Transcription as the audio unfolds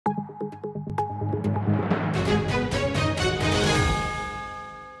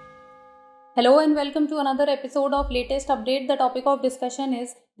Hello and welcome to another episode of latest update. The topic of discussion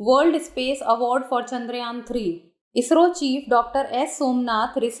is World Space Award for Chandrayaan-3. ISRO Chief Dr. S.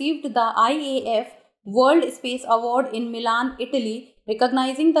 Somnath received the IAF World Space Award in Milan, Italy,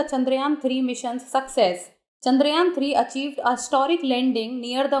 recognizing the Chandrayaan-3 mission's success. Chandrayaan-3 achieved a historic landing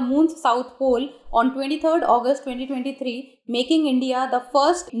near the moon's south pole on 23rd August 2023, making India the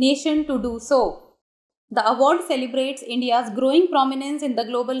first nation to do so. The award celebrates India's growing prominence in the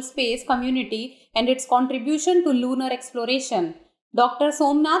global space community and its contribution to lunar exploration. Dr.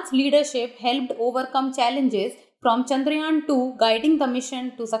 Somnath's leadership helped overcome challenges from Chandrayaan-2, guiding the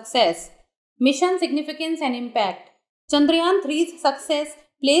mission to success. Mission significance and impact. Chandrayaan-3's success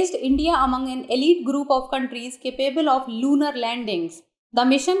placed India among an elite group of countries capable of lunar landings. The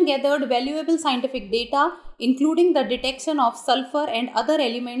mission gathered valuable scientific data, including the detection of sulfur and other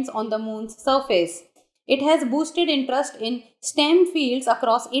elements on the moon's surface. It has boosted interest in STEM fields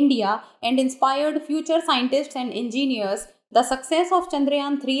across India and inspired future scientists and engineers. The success of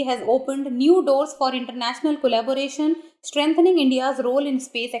Chandrayaan-3 has opened new doors for international collaboration, strengthening India's role in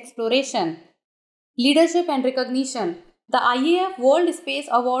space exploration. Leadership and recognition. The IAF World Space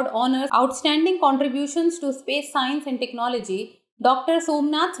Award honors outstanding contributions to space science and technology. Dr.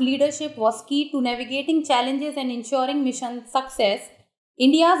 Somnath's leadership was key to navigating challenges and ensuring mission success.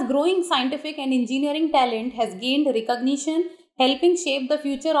 India's growing scientific and engineering talent has gained recognition, helping shape the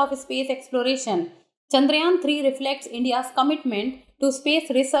future of space exploration. Chandrayaan-3 reflects India's commitment to space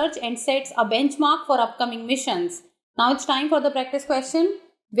research and sets a benchmark for upcoming missions. Now it's time for the practice question.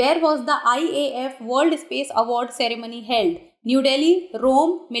 Where was the IAF World Space Award ceremony held? New Delhi,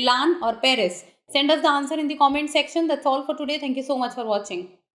 Rome, Milan or Paris? Send us the answer in the comment section. That's all for today. Thank you so much for watching.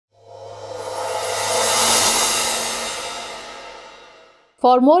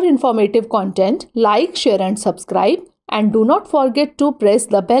 For more informative content, like, share and subscribe, and do not forget to press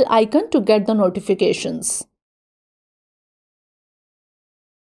the bell icon to get the notifications.